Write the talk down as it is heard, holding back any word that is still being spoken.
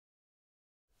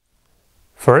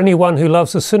For anyone who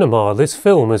loves the cinema, this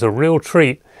film is a real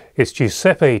treat. It's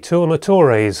Giuseppe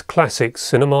Tornatore's classic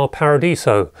Cinema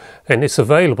Paradiso, and it's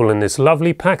available in this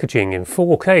lovely packaging in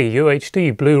 4K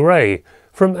UHD Blu-ray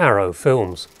from Arrow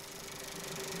Films.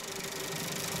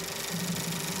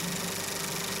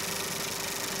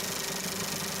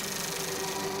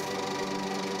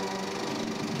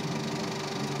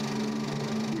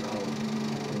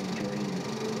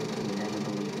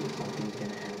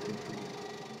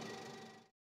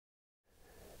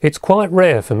 It's quite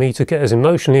rare for me to get as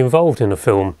emotionally involved in a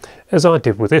film as I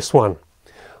did with this one.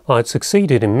 I'd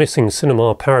succeeded in missing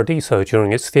Cinema Paradiso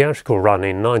during its theatrical run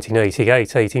in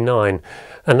 1988-89,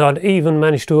 and I'd even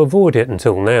managed to avoid it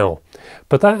until now.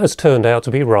 But that has turned out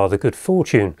to be rather good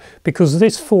fortune, because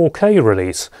this 4K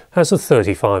release has a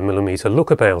 35mm look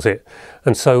about it,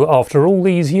 and so after all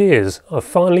these years I've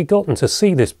finally gotten to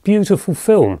see this beautiful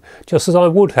film just as I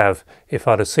would have if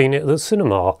I'd have seen it at the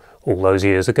cinema all those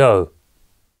years ago.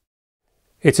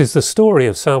 It is the story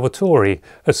of Salvatore,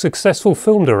 a successful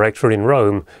film director in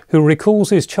Rome, who recalls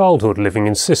his childhood living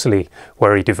in Sicily,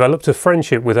 where he developed a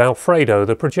friendship with Alfredo,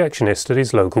 the projectionist at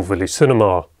his local village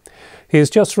cinema. He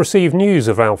has just received news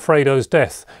of Alfredo's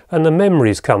death, and the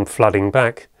memories come flooding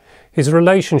back. His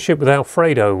relationship with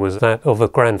Alfredo was that of a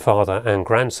grandfather and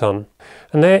grandson,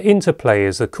 and their interplay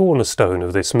is the cornerstone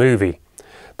of this movie.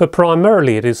 But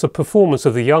primarily it is the performance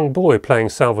of the young boy playing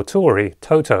Salvatore,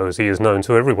 Toto as he is known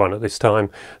to everyone at this time,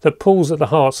 that pulls at the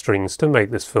heartstrings to make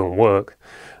this film work.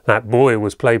 That boy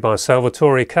was played by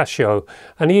Salvatore Cascio,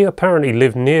 and he apparently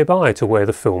lived nearby to where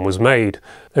the film was made,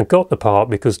 and got the part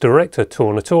because director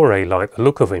Tornatore liked the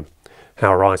look of him.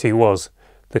 How right he was.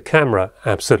 The camera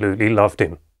absolutely loved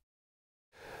him.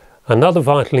 Another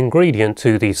vital ingredient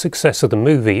to the success of the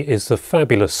movie is the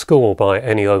fabulous score by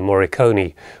Ennio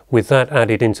Morricone. With that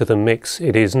added into the mix,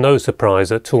 it is no surprise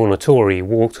that Tornatore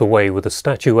walked away with a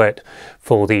statuette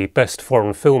for the Best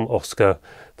Foreign Film Oscar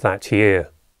that year.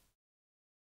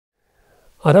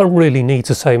 I don't really need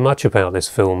to say much about this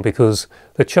film because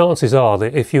the chances are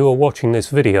that if you are watching this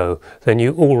video then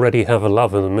you already have a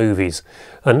love of the movies,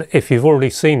 and if you've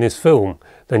already seen this film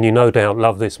then you no doubt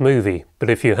love this movie, but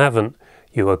if you haven't,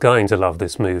 you are going to love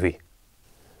this movie.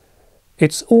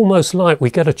 It's almost like we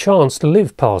get a chance to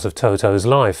live part of Toto's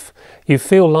life. You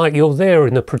feel like you're there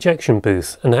in the projection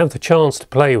booth and have the chance to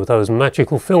play with those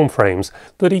magical film frames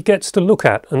that he gets to look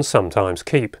at and sometimes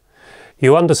keep.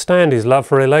 You understand his love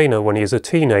for Elena when he is a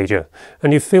teenager,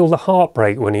 and you feel the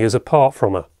heartbreak when he is apart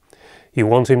from her. You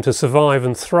want him to survive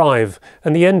and thrive,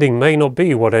 and the ending may not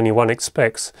be what anyone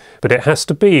expects, but it has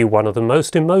to be one of the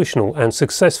most emotional and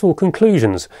successful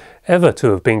conclusions ever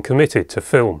to have been committed to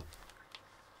film.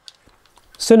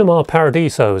 Cinema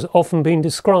Paradiso has often been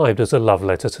described as a love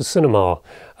letter to cinema,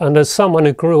 and as someone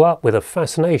who grew up with a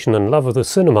fascination and love of the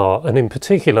cinema, and in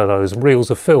particular those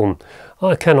reels of film,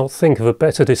 I cannot think of a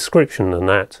better description than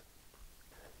that.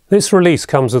 This release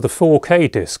comes with a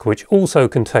 4K disc which also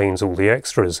contains all the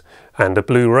extras, and a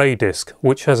Blu-ray disc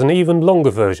which has an even longer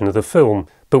version of the film,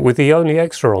 but with the only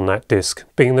extra on that disc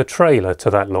being the trailer to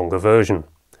that longer version.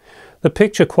 The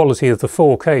picture quality of the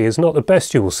 4K is not the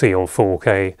best you will see on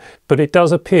 4K, but it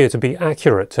does appear to be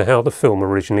accurate to how the film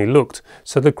originally looked,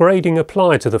 so the grading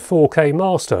applied to the 4K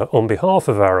master on behalf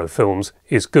of Arrow Films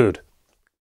is good.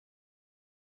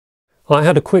 I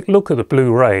had a quick look at the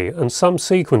Blu-ray, and some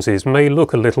sequences may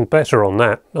look a little better on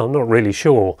that, I'm not really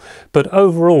sure, but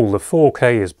overall the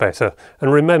 4K is better,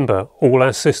 and remember, all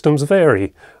our systems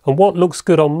vary, and what looks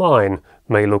good on mine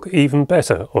may look even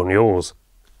better on yours.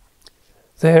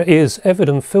 There is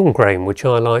evident film grain which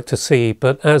I like to see,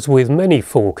 but as with many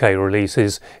 4K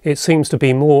releases, it seems to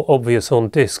be more obvious on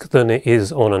disc than it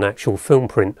is on an actual film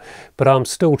print, but I'm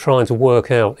still trying to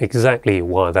work out exactly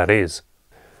why that is.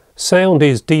 Sound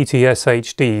is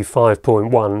DTS-HD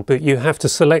 5.1, but you have to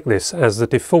select this as the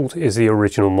default is the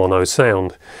original mono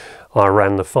sound. I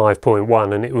ran the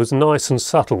 5.1 and it was nice and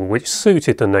subtle, which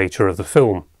suited the nature of the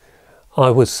film. I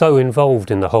was so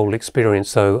involved in the whole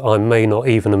experience though I may not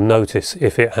even have noticed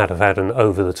if it had had an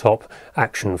over-the-top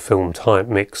action film type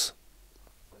mix.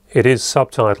 It is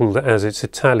subtitled as it's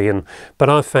Italian, but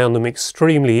I found them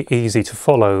extremely easy to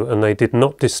follow and they did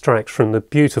not distract from the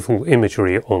beautiful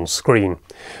imagery on screen.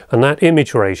 And that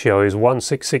image ratio is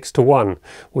 1:66:1,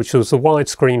 which was the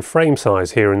widescreen frame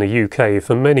size here in the UK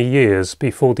for many years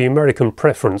before the American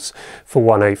preference for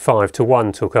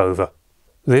 1:85:1 took over.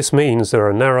 This means there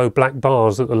are narrow black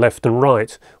bars at the left and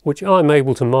right, which I'm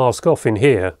able to mask off in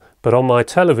here, but on my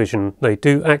television they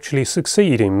do actually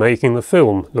succeed in making the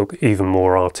film look even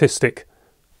more artistic.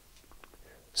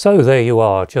 So there you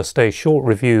are, just a short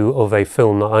review of a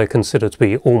film that I consider to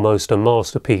be almost a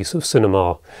masterpiece of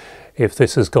cinema. If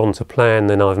this has gone to plan,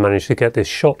 then I've managed to get this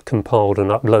shot compiled and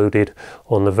uploaded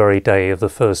on the very day of the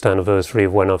first anniversary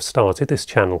of when I've started this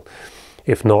channel.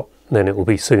 If not, then it will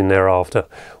be soon thereafter.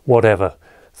 Whatever.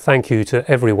 Thank you to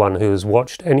everyone who has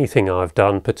watched anything I've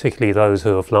done, particularly those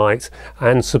who have liked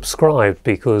and subscribed,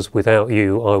 because without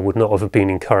you I would not have been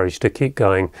encouraged to keep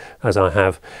going as I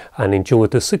have and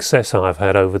enjoyed the success I've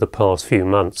had over the past few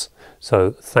months.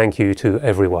 So thank you to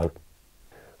everyone.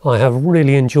 I have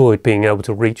really enjoyed being able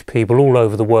to reach people all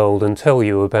over the world and tell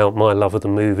you about my love of the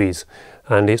movies,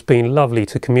 and it's been lovely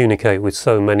to communicate with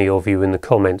so many of you in the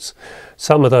comments.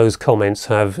 Some of those comments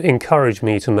have encouraged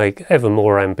me to make ever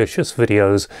more ambitious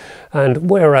videos,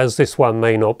 and whereas this one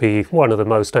may not be one of the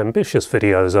most ambitious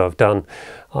videos I've done,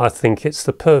 I think it's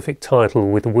the perfect title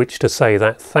with which to say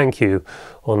that thank you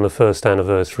on the first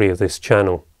anniversary of this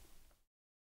channel.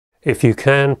 If you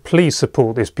can, please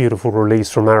support this beautiful release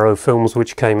from Arrow Films,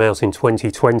 which came out in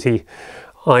 2020.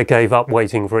 I gave up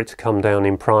waiting for it to come down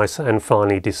in price and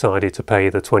finally decided to pay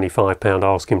the £25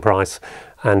 asking price,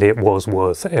 and it was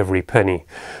worth every penny.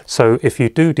 So if you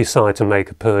do decide to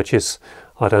make a purchase,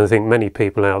 I don't think many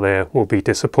people out there will be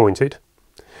disappointed.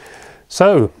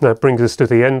 So that brings us to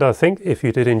the end, I think. If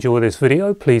you did enjoy this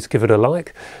video, please give it a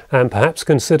like and perhaps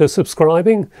consider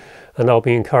subscribing, and I'll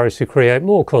be encouraged to create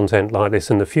more content like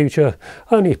this in the future,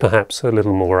 only perhaps a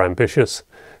little more ambitious.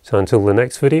 So until the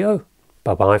next video,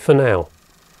 bye bye for now.